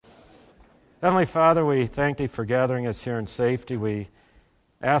Heavenly Father, we thank Thee for gathering us here in safety. We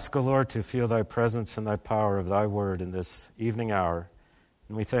ask, O Lord, to feel Thy presence and Thy power of Thy word in this evening hour.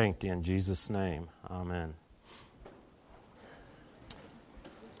 And we thank Thee in Jesus' name. Amen.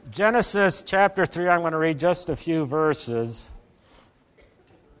 Genesis chapter 3, I'm going to read just a few verses.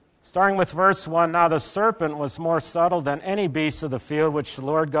 Starting with verse 1, Now the serpent was more subtle than any beast of the field which the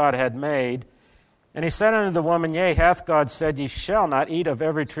Lord God had made. And he said unto the woman, Yea, hath God said, Ye shall not eat of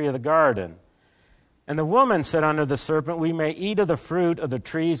every tree of the garden. And the woman said unto the serpent, We may eat of the fruit of the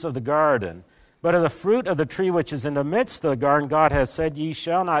trees of the garden. But of the fruit of the tree which is in the midst of the garden, God has said, Ye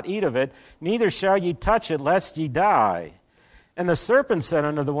shall not eat of it, neither shall ye touch it, lest ye die. And the serpent said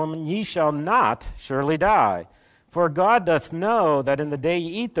unto the woman, Ye shall not surely die. For God doth know that in the day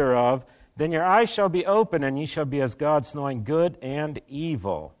ye eat thereof, then your eyes shall be open, and ye shall be as gods, knowing good and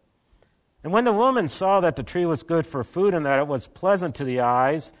evil. And when the woman saw that the tree was good for food, and that it was pleasant to the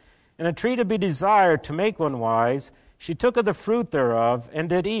eyes, and a tree to be desired to make one wise, she took of the fruit thereof, and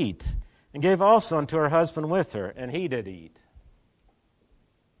did eat, and gave also unto her husband with her, and he did eat.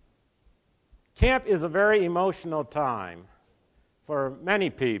 Camp is a very emotional time for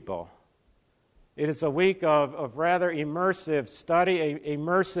many people. It is a week of rather immersive study,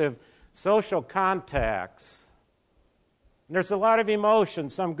 immersive social contacts. And there's a lot of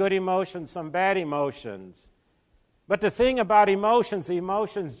emotions, some good emotions, some bad emotions. But the thing about emotions, the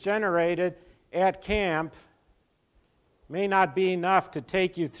emotions generated at camp may not be enough to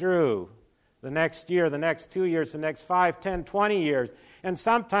take you through the next year, the next 2 years, the next 5, 10, 20 years. And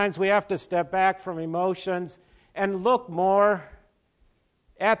sometimes we have to step back from emotions and look more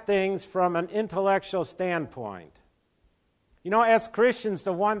at things from an intellectual standpoint. You know, as Christians,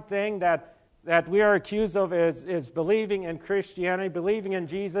 the one thing that we are accused of is believing in Christianity, believing in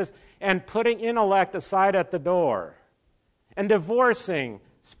Jesus, and putting intellect aside at the door, and divorcing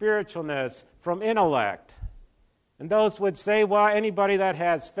spiritualness from intellect. And those would say, well, anybody that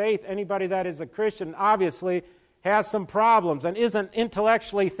has faith, anybody that is a Christian, obviously has some problems and isn't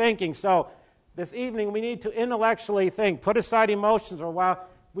intellectually thinking. So this evening we need to intellectually think, put aside emotions for a while.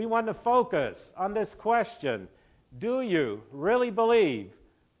 We want to focus on this question: do you really believe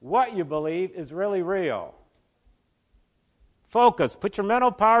what you believe is really real? Focus. Put your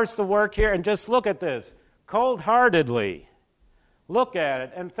mental powers to work here and just look at this cold-heartedly. Look at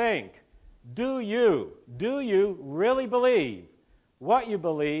it and think. Do you really believe what you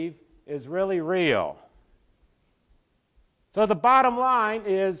believe is really real? So the bottom line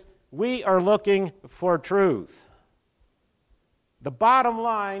is we are looking for truth. The bottom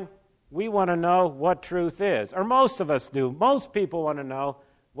line, we want to know what truth is. Or most of us do. Most people want to know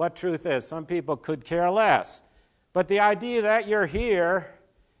what truth is. Some people could care less. But the idea that you're here,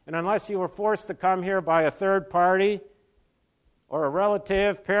 and unless you were forced to come here by a third party or a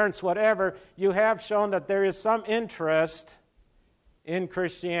relative, parents, whatever, you have shown that there is some interest in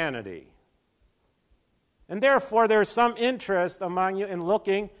Christianity. And therefore, there's some interest among you in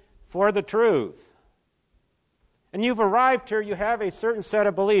looking for the truth. And you've arrived here, you have a certain set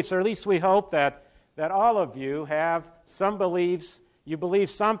of beliefs, or at least we hope that all of you have some beliefs. You believe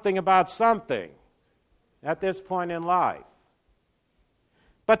something about something at this point in life.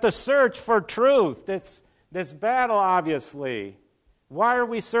 But the search for truth, this battle, obviously, why are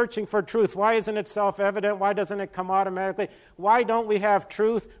we searching for truth? Why isn't it self-evident? Why doesn't it come automatically? Why don't we have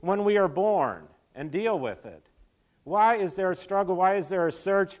truth when we are born and deal with it? Why is there a struggle? Why is there a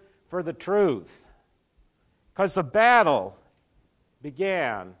search for the truth? Because the battle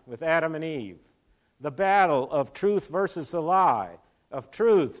began with Adam and Eve. The battle of truth versus the lie, of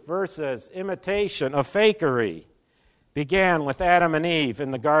truth versus imitation, of fakery, began with Adam and Eve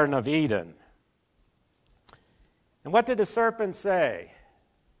in the Garden of Eden. And what did the serpent say?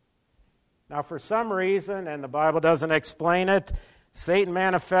 Now, for some reason, and the Bible doesn't explain it, Satan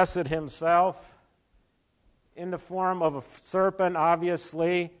manifested himself in the form of a serpent,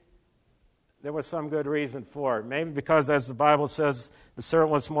 obviously. There was some good reason for it. Maybe because, as the Bible says, the serpent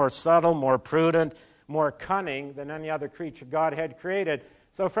was more subtle, more prudent, more cunning than any other creature God had created.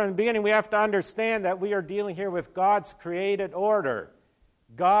 So from the beginning, we have to understand that we are dealing here with God's created order.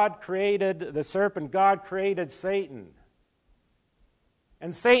 God created the serpent. God created Satan.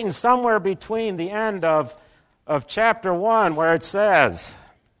 And Satan, somewhere between the end of chapter 1, where it says,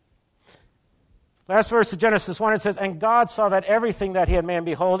 last verse of Genesis 1, it says, And God saw that everything that he had made, and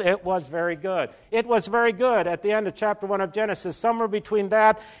behold, it was very good. It was very good at the end of chapter 1 of Genesis. Somewhere between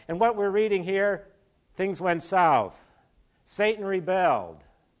that and what we're reading here, things went south. Satan rebelled.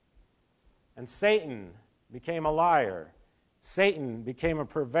 And Satan became a liar. Satan became a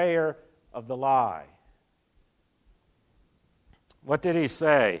purveyor of the lie. What did he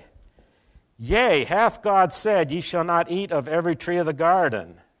say? Yea, hath God said, ye shall not eat of every tree of the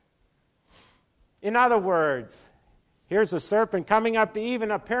garden. In other words, here's a serpent coming up to Eve,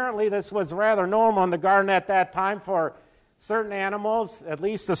 and apparently this was rather normal in the garden at that time for certain animals, at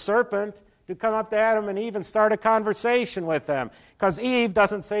least the serpent, to come up to Adam and Eve and start a conversation with them. Because Eve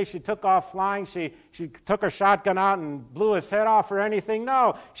doesn't say she took off flying, she took her shotgun out and blew his head off or anything.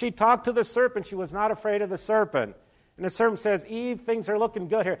 No, she talked to the serpent. She was not afraid of the serpent. And the serpent says, Eve, things are looking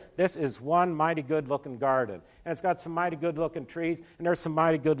good here. This is one mighty good-looking garden. And it's got some mighty good-looking trees, and there's some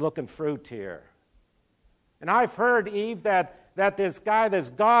mighty good-looking fruit here. And I've heard, Eve, that this guy, this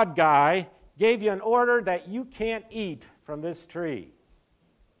God guy, gave you an order that you can't eat from this tree.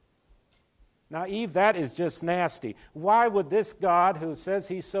 Now, Eve, that is just nasty. Why would this God, who says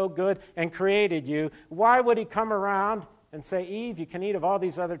he's so good and created you, why would he come around and say, Eve, you can eat of all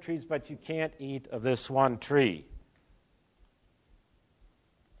these other trees, but you can't eat of this one tree?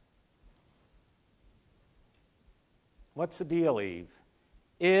 What's the deal, Eve?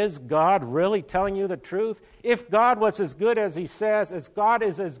 Is God really telling you the truth? If God was as good as he says, as God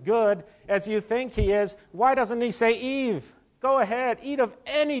is as good as you think he is, why doesn't he say, Eve, go ahead, eat of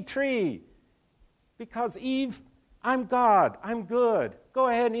any tree? Because, Eve, I'm God, I'm good. Go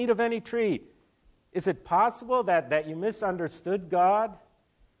ahead and eat of any tree. Is it possible that you misunderstood God?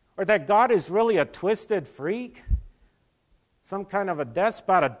 Or that God is really a twisted freak? Some kind of a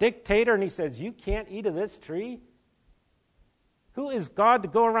despot, a dictator, and he says, you can't eat of this tree? Who is God to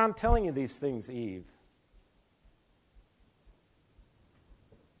go around telling you these things, Eve?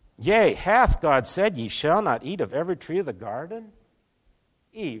 Yea, hath God said, ye shall not eat of every tree of the garden?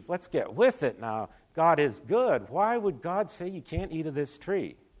 Eve, let's get with it now. God is good. Why would God say you can't eat of this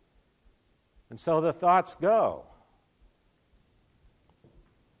tree? And so the thoughts go.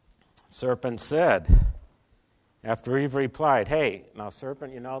 Serpent said, after Eve replied, hey, now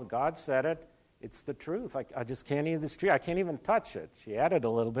serpent, God said it. It's the truth. I just can't eat this tree. I can't even touch it. She added a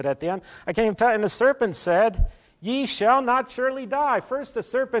little bit at the end. I can't even touch it. And the serpent said, ye shall not surely die. First the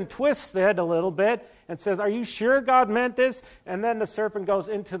serpent twists it a little bit and says, are you sure God meant this? And then the serpent goes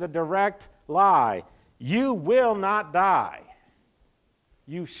into the direct lie. You will not die.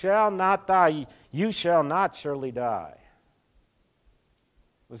 You shall not die. You shall not surely die.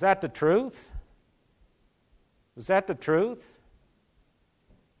 Was that the truth? Was that the truth?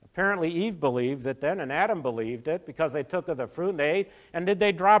 Apparently Eve believed it then, and Adam believed it because they took of the fruit and they ate. And did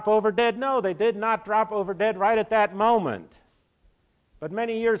they drop over dead? No, they did not drop over dead right at that moment. But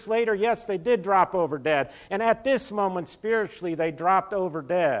many years later, yes, they did drop over dead. And at this moment, spiritually, they dropped over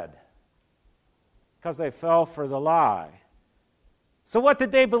dead because they fell for the lie. So what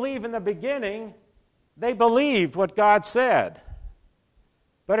did they believe in the beginning? They believed what God said.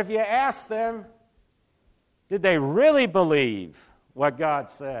 But if you ask them, did they really believe what God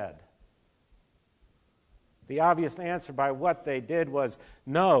said? The obvious answer by what they did was,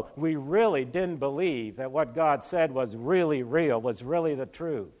 no, we really didn't believe that what God said was really real, was really the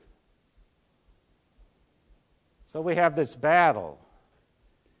truth. So we have this battle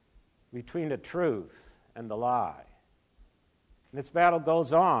between the truth and the lie. And this battle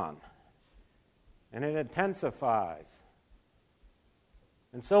goes on, and it intensifies.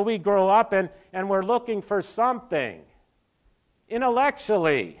 And so we grow up and we're looking for something.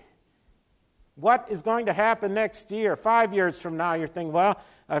 Intellectually, what is going to happen next year? 5 years from now, you're thinking, well,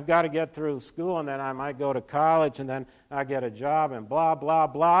 I've got to get through school, and then I might go to college, and then I get a job, and blah, blah,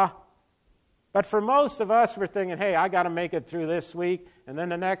 blah. But for most of us, we're thinking, hey, I got to make it through this week, and then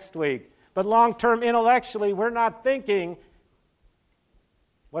the next week. But long-term, intellectually, we're not thinking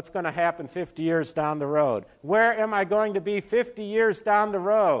what's going to happen 50 years down the road. Where am I going to be 50 years down the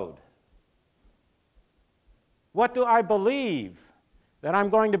road? What do I believe that I'm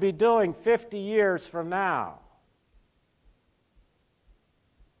going to be doing 50 years from now?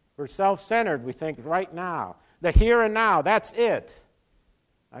 We're self-centered. We think right now. The here and now, that's it.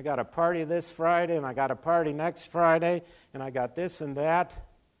 I got a party this Friday, and I got a party next Friday, and I got this and that.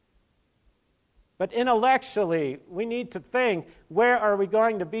 But intellectually, we need to think, where are we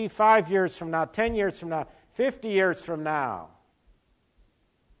going to be 5 years from now, 10 years from now, 50 years from now?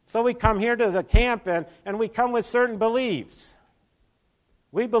 So we come here to the camp and we come with certain beliefs.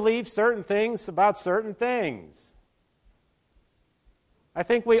 We believe certain things about certain things. I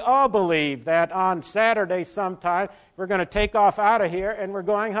think we all believe that on Saturday sometime we're going to take off out of here and we're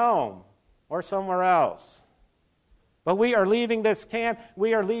going home or somewhere else. But we are leaving this camp,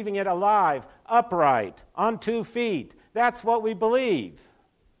 we are leaving it alive, upright, on 2 feet. That's what we believe.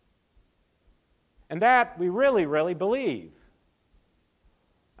 And that we really, really believe.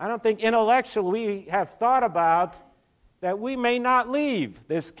 I don't think intellectually we have thought about that we may not leave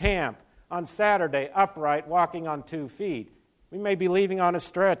this camp on Saturday upright, walking on 2 feet. We may be leaving on a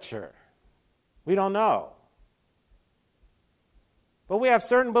stretcher. We don't know. But we have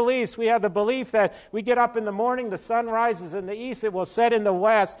certain beliefs. We have the belief that we get up in the morning, the sun rises in the east, it will set in the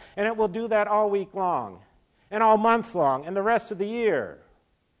west, and it will do that all week long, and all month long, and the rest of the year.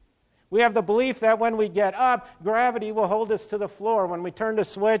 We have the belief that when we get up, gravity will hold us to the floor. When we turn the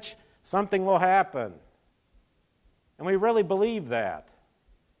switch, something will happen. And we really believe that.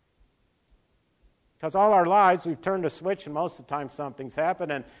 Because all our lives, we've turned a switch, and most of the time something's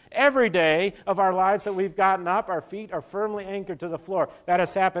happened. And every day of our lives that we've gotten up, our feet are firmly anchored to the floor. That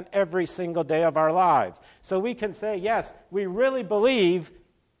has happened every single day of our lives. So we can say, yes, we really believe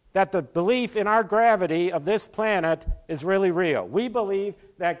that the belief in our gravity of this planet is really real. We believe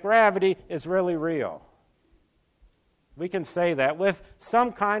that gravity is really real. We can say that with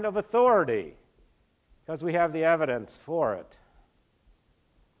some kind of authority because we have the evidence for it.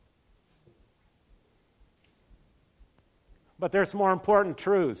 But there's more important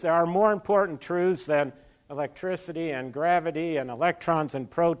truths. There are more important truths than electricity and gravity and electrons and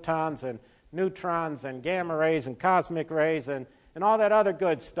protons and neutrons and gamma rays and cosmic rays and all that other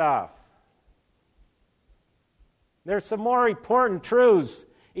good stuff. There's some more important truths,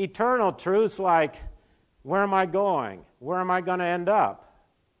 eternal truths like, where am I going? Where am I going to end up?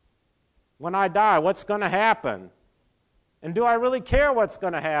 When I die, what's going to happen? And do I really care what's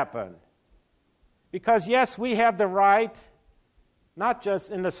going to happen? Because yes, we have the right, not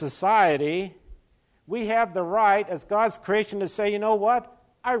just in the society, we have the right as God's creation to say, you know what?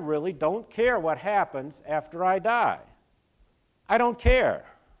 I really don't care what happens after I die. I don't care.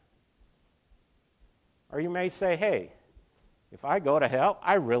 Or you may say, hey, if I go to hell,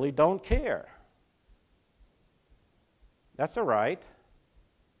 I really don't care. That's all right.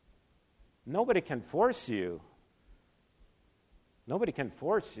 Nobody can force you. Nobody can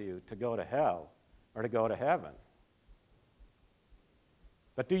force you to go to hell or to go to heaven.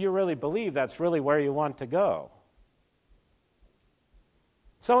 But do you really believe that's really where you want to go?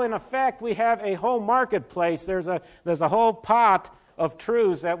 So in effect, we have a whole marketplace. There's a whole pot of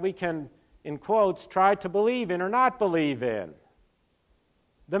truths that we can, in quotes, try to believe in or not believe in.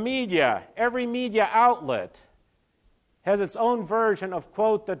 The media, every media outlet has its own version of,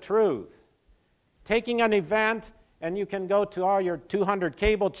 quote, the truth. Taking an event, and you can go to all your 200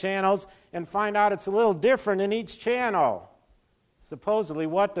 cable channels and find out it's a little different in each channel, supposedly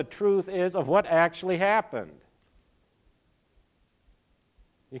what the truth is of what actually happened.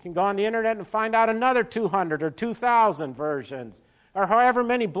 You can go on the internet and find out another 200 or 2,000 versions, or however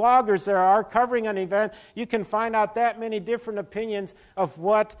many bloggers there are covering an event. You can find out that many different opinions of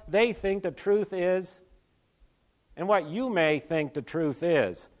what they think the truth is and what you may think the truth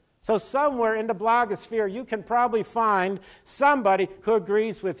is. So somewhere in the blogosphere, you can probably find somebody who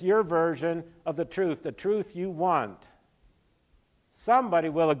agrees with your version of the truth you want. Somebody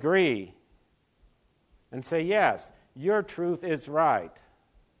will agree and say, yes, your truth is right.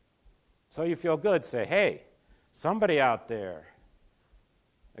 So you feel good, say, hey, somebody out there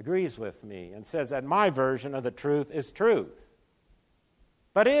agrees with me and says that my version of the truth is truth.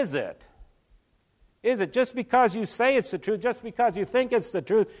 But is it? Is it just because you say it's the truth, just because you think it's the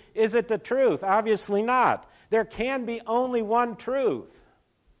truth, is it the truth? Obviously not. There can be only one truth.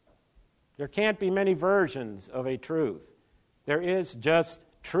 There can't be many versions of a truth. There is just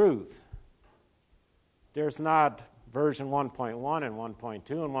truth. There's not version 1.1 and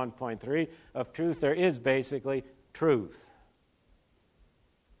 1.2 and 1.3 of truth. There is basically truth.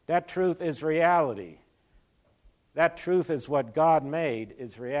 That truth is reality. That truth is what God made,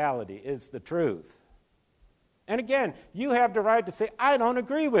 is reality, is the truth. And again, you have the right to say, I don't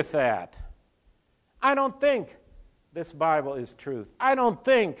agree with that. I don't think this Bible is truth. I don't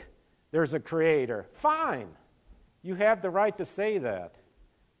think there's a creator. Fine. You have the right to say that.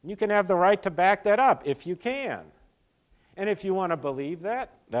 You can have the right to back that up if you can. And if you want to believe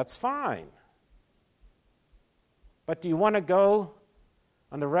that, that's fine. But do you want to go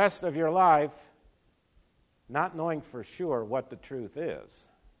on the rest of your life not knowing for sure what the truth is?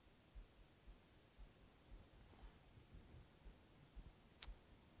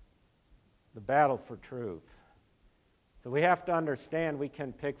 The battle for truth. So we have to understand we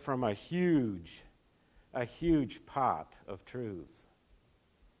can pick from a huge pot of truths.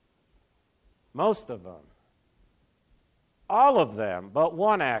 Most of them, all of them, but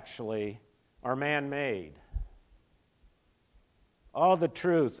one actually, are man-made. All the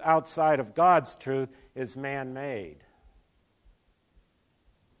truths outside of God's truth is man-made.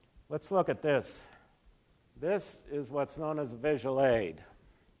 Let's look at this. This is what's known as a visual aid.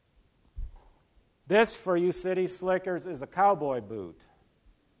 This, for you city slickers, is a cowboy boot.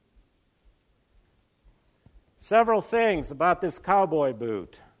 Several things about this cowboy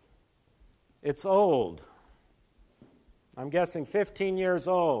boot. It's old. I'm guessing 15 years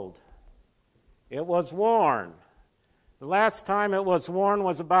old. It was worn. The last time it was worn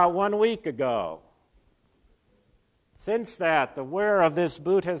was about 1 week ago. Since that, the wearer of this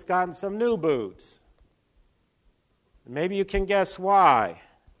boot has gotten some new boots. Maybe you can guess why.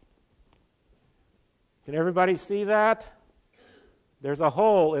 Can everybody see that? There's a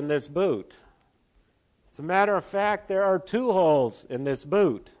hole in this boot. As a matter of fact, there are 2 holes in this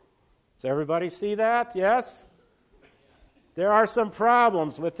boot. Does everybody see that? Yes? There are some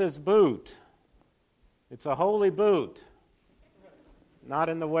problems with this boot. It's a holy boot. Not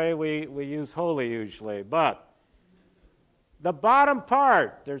in the way we use holy usually, but the bottom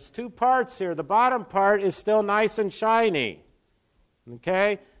part, there's 2 parts here. The bottom part is still nice and shiny.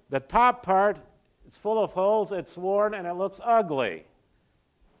 Okay? The top part is full of holes, it's worn, and it looks ugly.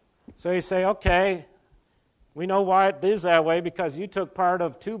 So you say, okay, we know why it is that way, because you took part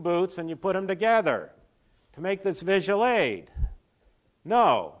of 2 boots and you put them together to make this visual aid.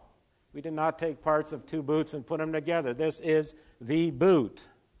 No, we did not take parts of 2 boots and put them together. This is the boot.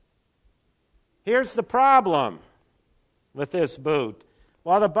 Here's the problem with this boot.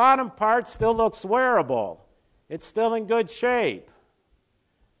 While the bottom part still looks wearable, it's still in good shape.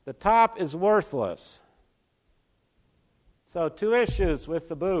 The top is worthless. So 2 issues with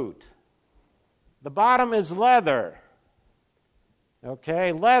the boot. The bottom is leather.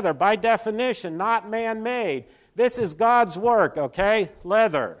 Okay, leather by definition, not man-made. This is God's work, okay?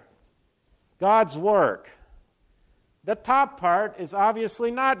 Leather. God's work. The top part is obviously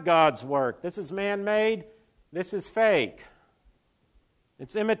not God's work. This is man-made. This is fake.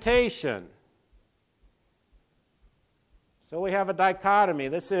 It's imitation. So we have a dichotomy.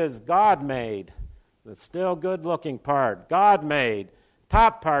 This is God-made, the still good-looking part. God-made.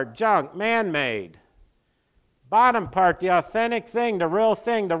 Top part, junk, man-made. Bottom part, the authentic thing, the real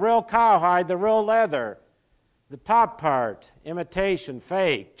cowhide, the real leather. The top part, imitation,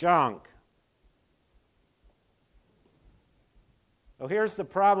 fake, junk. So here's the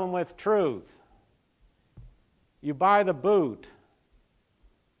problem with truth. You buy the boot.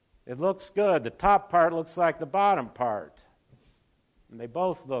 It looks good. The top part looks like the bottom part. And they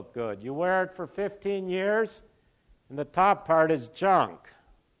both look good. You wear it for 15 years, and the top part is junk.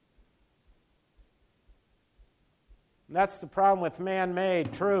 And that's the problem with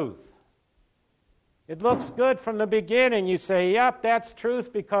man-made truth. It looks good from the beginning. You say, yep, that's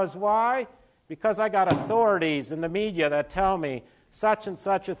truth, because why? Because I got authorities in the media that tell me such and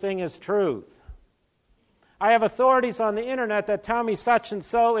such a thing is truth. I have authorities on the internet that tell me such and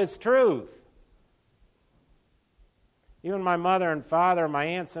so is truth. Even my mother and father, my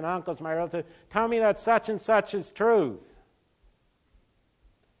aunts and uncles, my relatives, tell me that such and such is truth.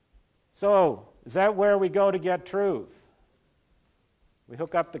 So, is that where we go to get truth? We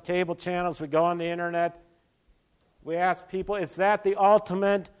hook up the cable channels, we go on the internet, we ask people, is that the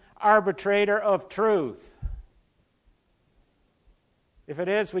ultimate arbitrator of truth? If it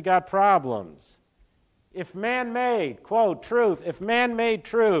is, we got problems. If man-made, quote, truth, if man-made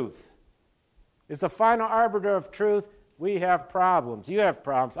truth is the final arbiter of truth, we have problems. You have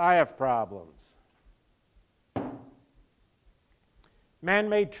problems. I have problems.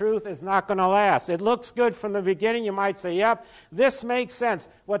 Man-made truth is not going to last. It looks good from the beginning. You might say, yep, this makes sense.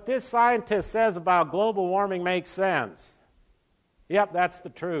 What this scientist says about global warming makes sense. Yep, that's the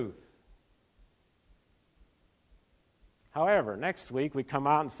truth. However, next week we come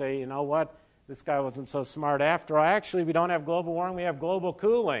out and say, you know what? This guy wasn't so smart after all. Actually, we don't have global warming, we have global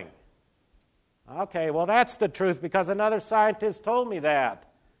cooling. Okay, well, that's the truth because another scientist told me that.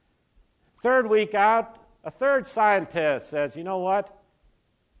 3rd week out, a 3rd scientist says, you know what?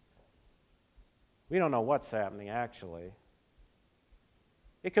 We don't know what's happening, actually.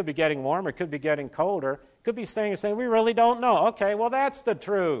 It could be getting warmer, it could be getting colder, it could be saying, we really don't know. Okay, well, that's the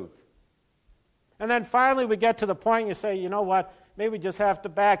truth. And then finally we get to the point you say, you know what? Maybe we just have to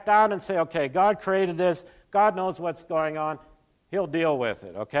back down and say, okay, God created this. God knows what's going on. He'll deal with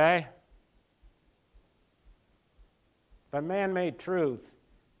it, okay? But man-made truth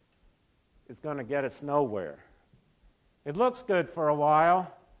is going to get us nowhere. It looks good for a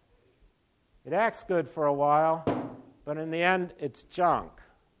while. It acts good for a while. But in the end, it's junk.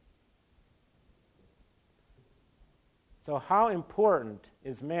 So how important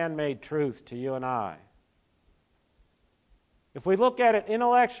is man-made truth to you and I? If we look at it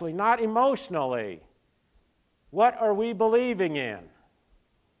intellectually, not emotionally, what are we believing in?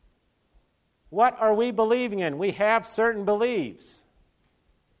 What are we believing in? We have certain beliefs.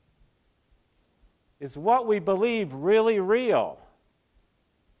 Is what we believe really real?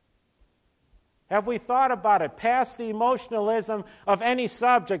 Have we thought about it past the emotionalism of any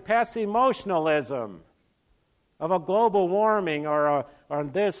subject, past the emotionalism of a global warming or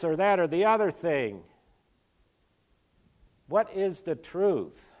this or that or the other thing? What is the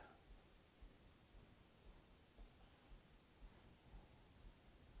truth?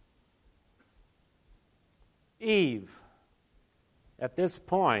 Eve, at this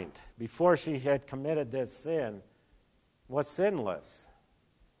point, before she had committed this sin, was sinless.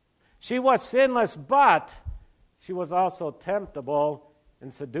 She was sinless, but she was also temptable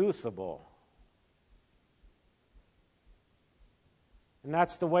and seducible. And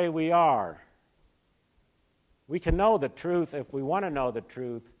that's the way we are. We can know the truth if we want to know the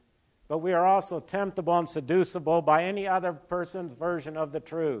truth, but we are also temptable and seducible by any other person's version of the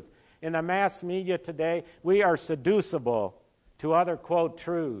truth. In the mass media today, we are seducible to other, quote,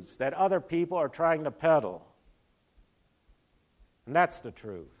 truths that other people are trying to peddle. And that's the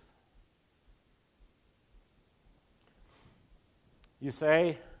truth. You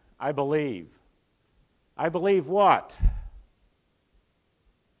say, I believe. I believe what?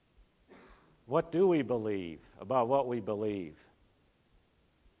 What do we believe about what we believe?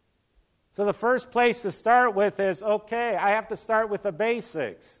 So the first place to start with is, okay, I have to start with the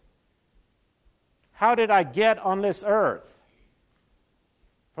basics. How did I get on this earth?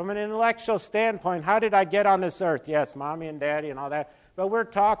 From an intellectual standpoint, how did I get on this earth? Yes, mommy and daddy and all that. But we're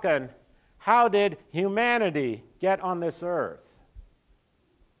talking, how did humanity get on this earth?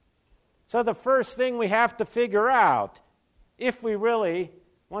 So the first thing we have to figure out, if we really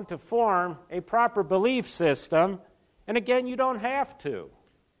want to form a proper belief system, and again, you don't have to.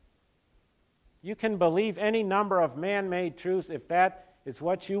 You can believe any number of man-made truths if that is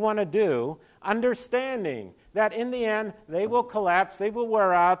what you want to do, understanding that in the end they will collapse, they will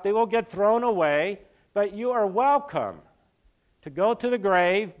wear out, they will get thrown away, but you are welcome to go to the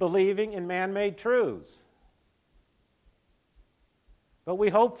grave believing in man-made truths. But we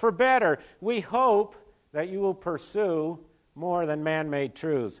hope for better. We hope that you will pursue more than man-made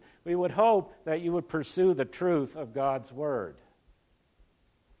truths. We would hope that you would pursue the truth of God's Word.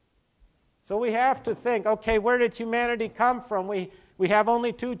 So we have to think, okay, where did humanity come from? We have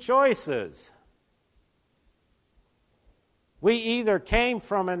only two choices. We either came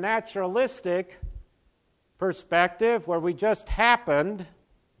from a naturalistic perspective where we just happened,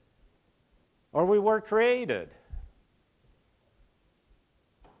 or we were created.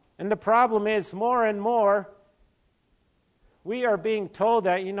 And the problem is, more and more, we are being told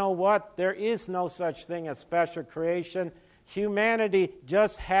that, you know what, there is no such thing as special creation. Humanity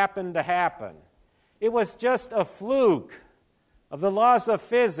just happened to happen. It was just a fluke of the laws of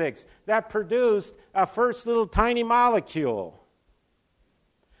physics that produced a first little tiny molecule,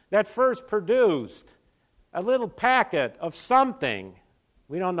 that first produced a little packet of something.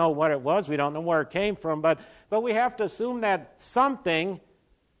 We don't know what it was, we don't know where it came from, but we have to assume that something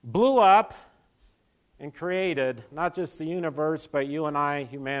blew up and created not just the universe, but you and I,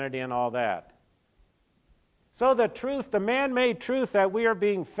 humanity, and all that. So the truth, the man-made truth that we are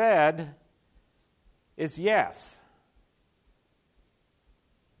being fed is yes.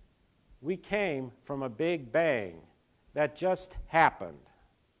 We came from a big bang that just happened.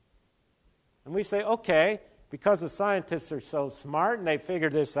 And we say, okay, because the scientists are so smart and they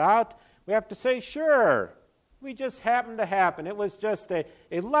figured this out, we have to say, sure, we just happened to happen. It was just a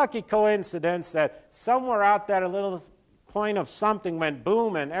lucky coincidence that somewhere out there a little point of something went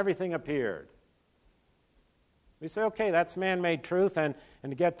boom and everything appeared. We say, okay, that's man-made truth, and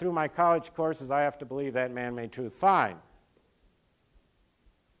to get through my college courses, I have to believe that man-made truth. Fine.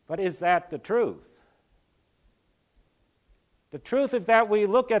 But is that the truth? The truth is that we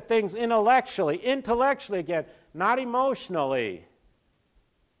look at things intellectually again, not emotionally,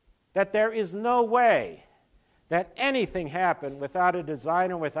 that there is no way that anything happened without a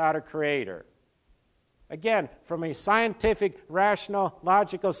designer, without a creator. Again, from a scientific, rational,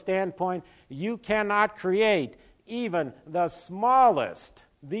 logical standpoint, you cannot create even the smallest,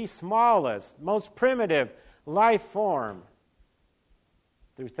 most primitive life form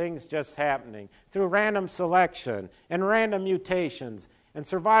through things just happening, through random selection and random mutations and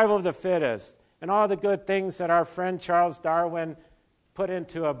survival of the fittest and all the good things that our friend Charles Darwin put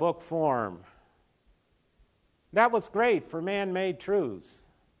into a book form. That was great for man-made truths.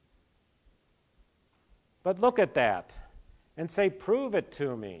 But look at that and say, prove it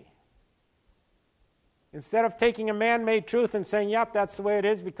to me. Instead of taking a man-made truth and saying, yep, that's the way it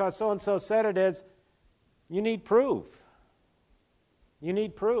is because so-and-so said it is, you need proof. You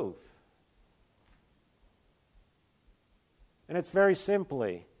need proof. And it's very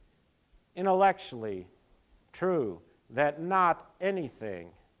simply, intellectually true that not anything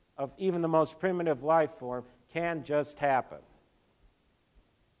of even the most primitive life form can just happen.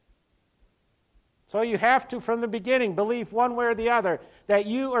 So you have to, from the beginning, believe one way or the other that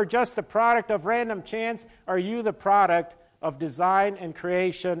you are just the product of random chance, or you the product of design and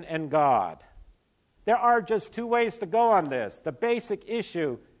creation and God. There are just two ways to go on this. The basic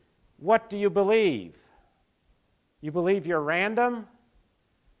issue, what do you believe? You believe you're random,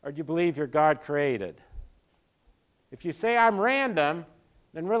 or do you believe you're God created? If you say I'm random,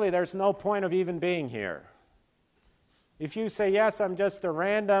 then really there's no point of even being here. If you say, yes, I'm just a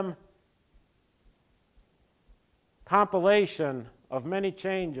random compilation of many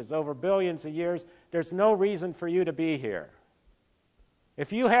changes over billions of years, there's no reason for you to be here.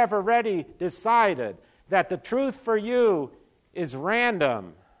 If you have already decided that the truth for you is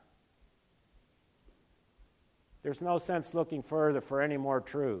random, there's no sense looking further for any more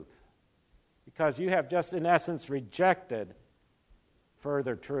truth, because you have just, in essence, rejected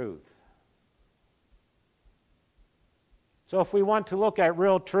further truth. So if we want to look at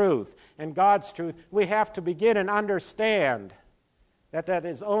real truth and God's truth, we have to begin and understand that that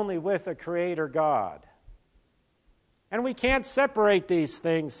is only with a Creator God. And we can't separate these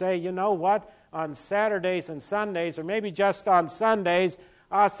things, say, you know what, on Saturdays and Sundays, or maybe just on Sundays,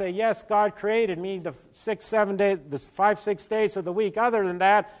 I'll say, yes, God created me the 5-6 days of the week. Other than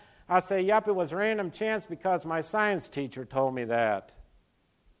that, I'll say, yep, it was random chance because my science teacher told me that.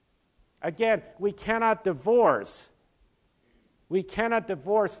 Again, we cannot divorce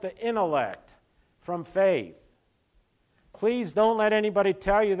the intellect from faith. Please don't let anybody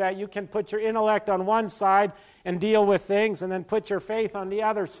tell you that you can put your intellect on one side and deal with things and then put your faith on the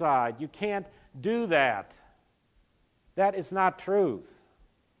other side. You can't do that. That is not truth.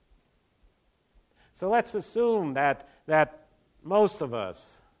 So let's assume that most of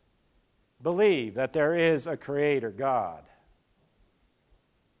us believe that there is a Creator God.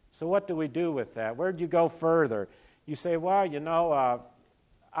 So what do we do with that? Where do you go further? You say, well, you know,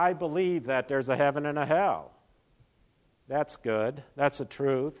 I believe that there's a heaven and a hell. That's good. That's the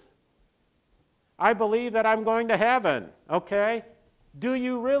truth. I believe that I'm going to heaven. Okay. Do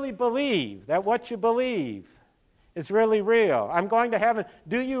you really believe that what you believe is really real? I'm going to heaven.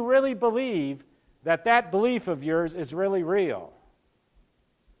 Do you really believe that that belief of yours is really real?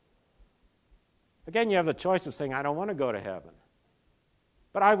 Again, you have the choice of saying, I don't want to go to heaven.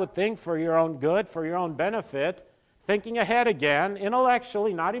 But I would think for your own good, for your own benefit, thinking ahead again,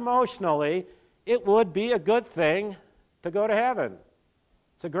 intellectually, not emotionally, it would be a good thing to go to heaven.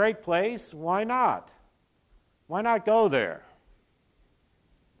 It's a great place. Why not? Why not go there?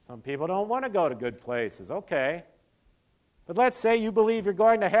 Some people don't want to go to good places. Okay. But let's say you believe you're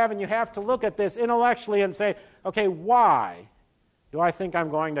going to heaven. You have to look at this intellectually and say, okay, why do I think I'm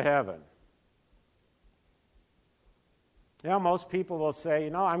going to heaven? You know, most people will say, you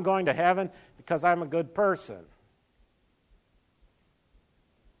know, I'm going to heaven because I'm a good person.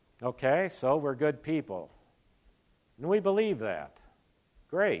 Okay, so we're good people. And we believe that.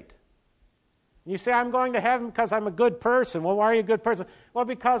 Great. You say, I'm going to heaven because I'm a good person. Well, why are you a good person? Well,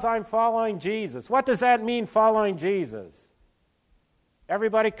 because I'm following Jesus. What does that mean, following Jesus?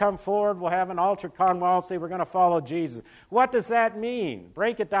 Everybody come forward. We'll have an altar call. We'll say we're going to follow Jesus. What does that mean?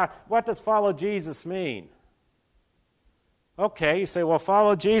 Break it down. What does follow Jesus mean? Okay, you say, well,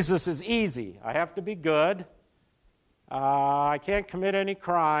 follow Jesus is easy. I have to be good. I can't commit any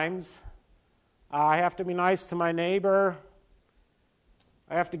crimes. I have to be nice to my neighbor.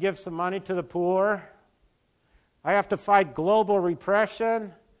 I have to give some money to the poor. I have to fight global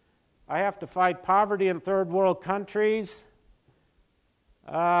repression. I have to fight poverty in third world countries.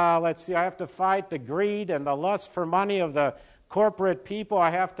 I have to fight the greed and the lust for money of the corporate people. I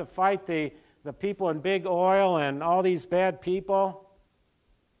have to fight the people in big oil and all these bad people.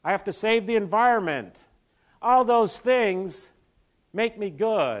 I have to save the environment. All those things make me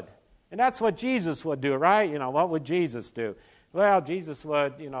good. And that's what Jesus would do, right? You know, what would Jesus do? Well, Jesus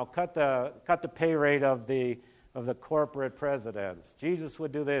would, you know, cut the pay rate of the corporate presidents. Jesus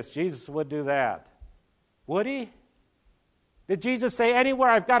would do this. Jesus would do that. Would he? Did Jesus say anywhere,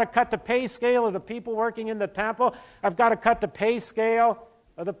 I've got to cut the pay scale of the people working in the temple? I've got to cut the pay scale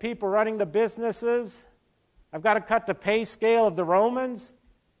of the people running the businesses? I've got to cut the pay scale of the Romans?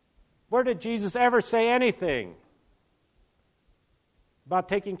 Where did Jesus ever say anything about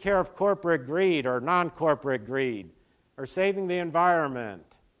taking care of corporate greed or non-corporate greed or saving the environment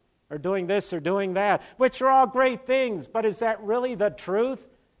or doing this or doing that, which are all great things, but is that really the truth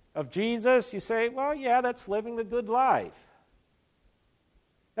of Jesus? You say, well, yeah, that's living the good life.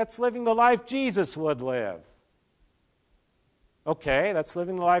 That's living the life Jesus would live. Okay, that's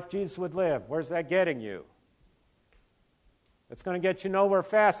living the life Jesus would live. Where's that getting you? It's going to get you nowhere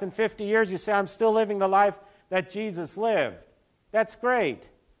fast. In 50 years, you say, I'm still living the life that Jesus lived. That's great.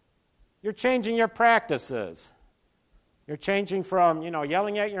 You're changing your practices. You're changing from,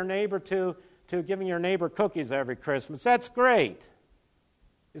 yelling at your neighbor to giving your neighbor cookies every Christmas. That's great.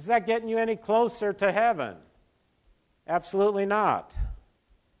 Is that getting you any closer to heaven? Absolutely not.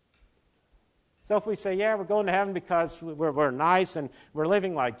 So if we say, yeah, we're going to heaven because we're nice and we're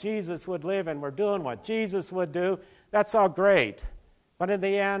living like Jesus would live and we're doing what Jesus would do, that's all great. But in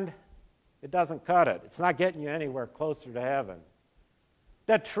the end, it doesn't cut it. It's not getting you anywhere closer to heaven.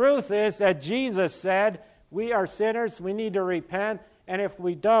 The truth is that Jesus said, we are sinners, we need to repent, and if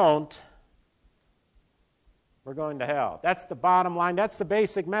we don't, we're going to hell. That's the bottom line. That's the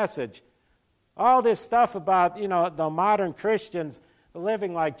basic message. All this stuff about, the modern Christians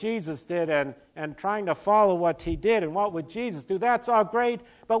living like Jesus did and trying to follow what he did and what would Jesus do, that's all great,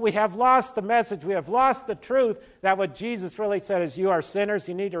 but we have lost the message. We have lost the truth that what Jesus really said is you are sinners,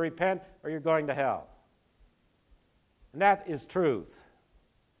 you need to repent, or you're going to hell. And that is truth.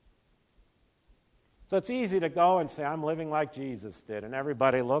 So it's easy to go and say, I'm living like Jesus did, and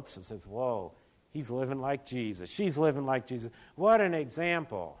everybody looks and says, whoa, he's living like Jesus. She's living like Jesus. What an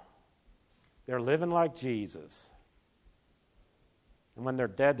example. They're living like Jesus. And when they're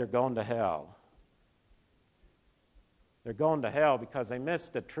dead, they're going to hell. They're going to hell because they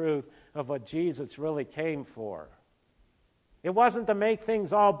missed the truth of what Jesus really came for. It wasn't to make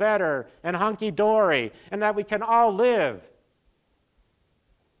things all better and hunky-dory and that we can all live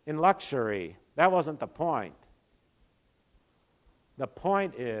in luxury. That wasn't the point. The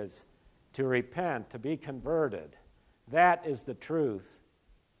point is to repent, to be converted. That is the truth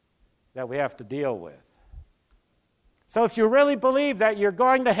that we have to deal with. So if you really believe that you're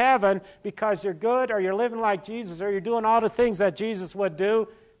going to heaven because you're good or you're living like Jesus or you're doing all the things that Jesus would do,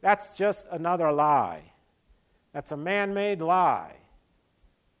 that's just another lie. That's a man-made lie.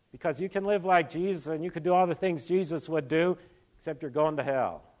 Because you can live like Jesus and you can do all the things Jesus would do, except you're going to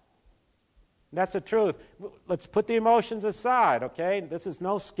hell. And that's the truth. Let's put the emotions aside, okay? This is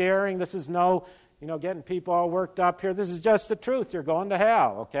no scaring. This is no, getting people all worked up here. This is just the truth. You're going to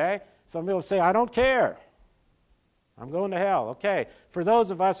hell, okay? Some people say, I don't care. I'm going to hell. Okay, for those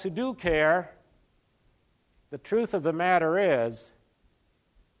of us who do care, the truth of the matter is,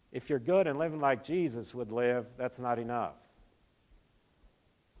 if you're good and living like Jesus would live, that's not enough.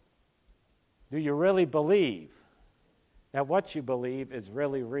 Do you really believe that what you believe is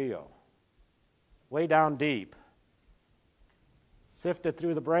really real? Way down deep. Sift it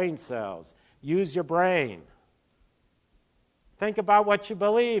through the brain cells. Use your brain. Think about what you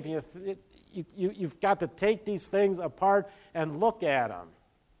believe. You've got to take these things apart and look at them.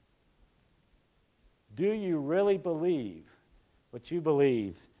 Do you really believe what you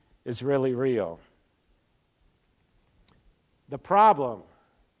believe is really real? The problem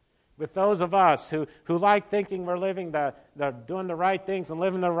with those of us who like thinking we're living doing the right things and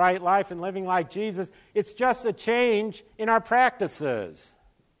living the right life and living like Jesus, it's just a change in our practices.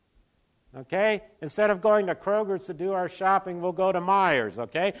 Okay? Instead of going to Kroger's to do our shopping, we'll go to Myers,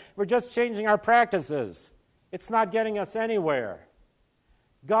 okay? We're just changing our practices. It's not getting us anywhere.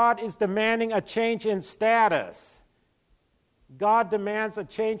 God is demanding a change in status. God demands a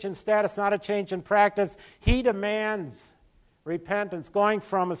change in status, not a change in practice. He demands repentance, going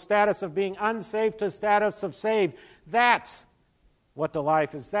from a status of being unsaved to a status of saved. That's what the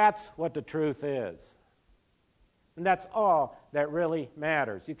life is. That's what the truth is. And that's all that really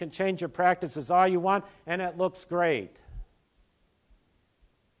matters. You can change your practices all you want, and it looks great.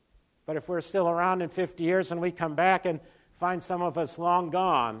 But if we're still around in 50 years and we come back and find some of us long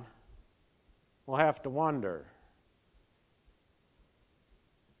gone, we'll have to wonder,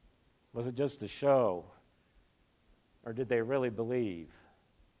 was it just a show? Or did they really believe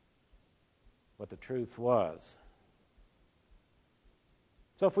what the truth was?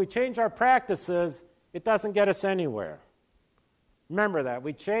 So if we change our practices, it doesn't get us anywhere. Remember that.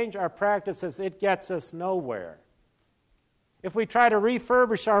 We change our practices, it gets us nowhere. If we try to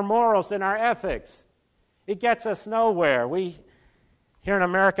refurbish our morals and our ethics, it gets us nowhere. We, here in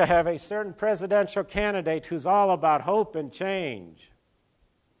America, have a certain presidential candidate who's all about hope and change.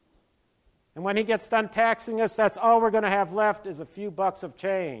 And when he gets done taxing us, that's all we're going to have left is a few bucks of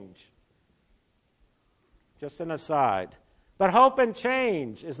change. Just an aside. But hope and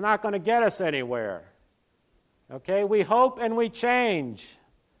change is not going to get us anywhere. Okay, we hope and we change.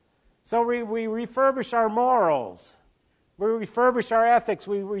 So we refurbish our morals. We refurbish our ethics.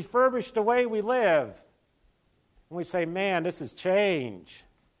 We refurbish the way we live. And we say, man, this is change.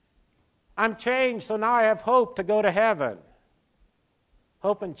 I'm changed, so now I have hope to go to heaven.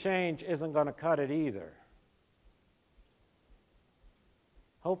 Hope and change isn't going to cut it either.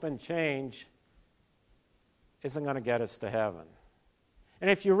 hope and change isn't going to get us to heaven. And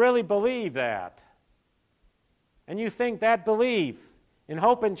if you really believe that, and you think that belief in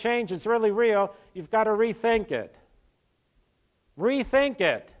hope and change is really real, you've got to rethink it. Rethink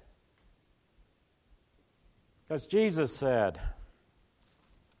it. Because Jesus said,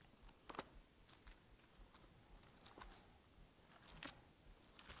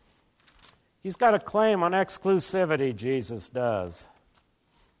 he's got a claim on exclusivity, Jesus does.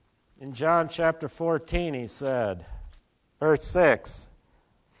 In John chapter 14, he said, verse 6,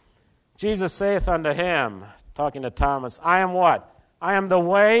 Jesus saith unto him, talking to Thomas, I am what? I am the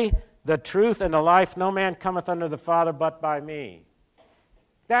way, the truth, and the life. No man cometh unto the Father but by me.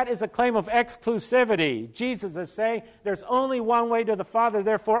 That is a claim of exclusivity. Jesus is saying there's only one way to the Father,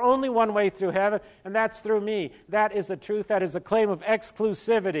 therefore only one way through heaven, and that's through me. That is a truth. That is a claim of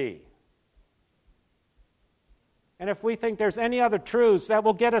exclusivity. And if we think there's any other truths that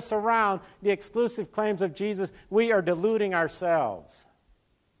will get us around the exclusive claims of Jesus, we are deluding ourselves.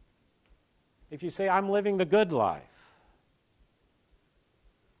 If you say, I'm living the good life,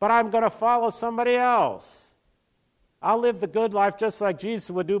 but I'm going to follow somebody else. I'll live the good life just like Jesus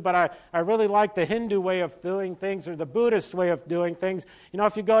would do, but I really like the Hindu way of doing things or the Buddhist way of doing things. You know,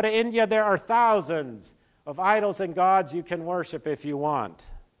 if you go to India, there are thousands of idols and gods you can worship if you want.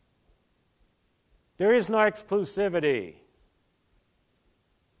 There is no exclusivity.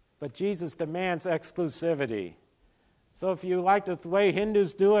 But Jesus demands exclusivity. So if you like the way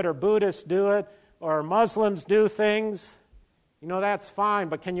Hindus do it or Buddhists do it or Muslims do things, you know, that's fine,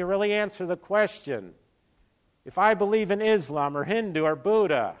 but can you really answer the question? If I believe in Islam or Hindu or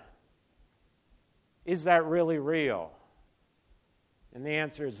Buddha, is that really real? And the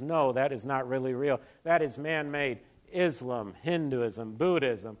answer is no, that is not really real. That is man-made. Islam, Hinduism,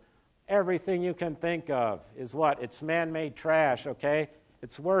 Buddhism, everything you can think of is what? It's man-made trash, okay?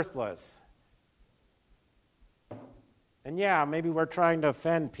 It's worthless. And yeah, maybe we're trying to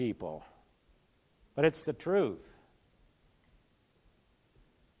offend people, but it's the truth.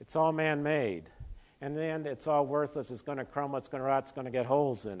 It's all man-made. And in the end, it's all worthless. It's going to crumble. It's going to rot. It's going to get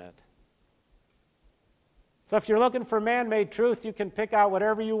holes in it. So if you're looking for man-made truth, you can pick out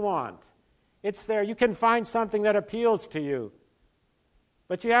whatever you want. It's there. You can find something that appeals to you.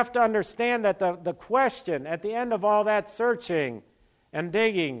 But you have to understand that the question at the end of all that searching and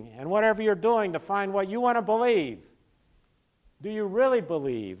digging and whatever you're doing to find what you want to believe, do you really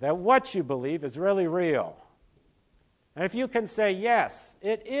believe that what you believe is really real? And if you can say, yes,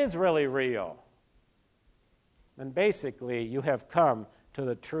 it is really real, then basically you have come to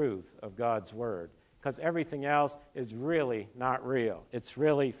the truth of God's Word, because everything else is really not real. It's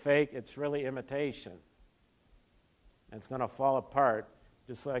really fake. It's really imitation. And it's going to fall apart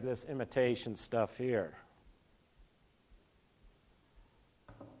just like this imitation stuff here.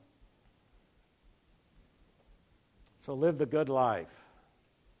 So live the good life.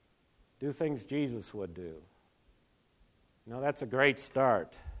 Do things Jesus would do. You know, that's a great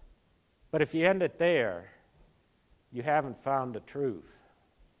start. But if you end it there, you haven't found the truth.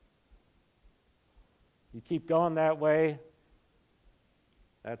 You keep going that way,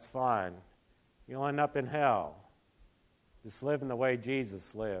 that's fine. You'll end up in hell. Just living the way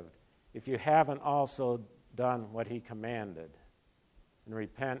Jesus lived. If you haven't also done what he commanded, and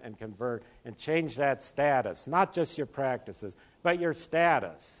repent and convert and change that status, not just your practices, but your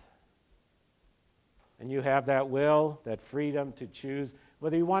status. And you have that will, that freedom to choose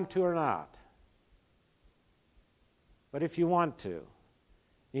whether you want to or not. But if you want to, you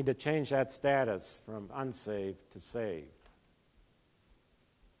need to change that status from unsaved to saved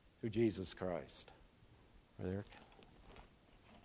through Jesus Christ. Brother Eric?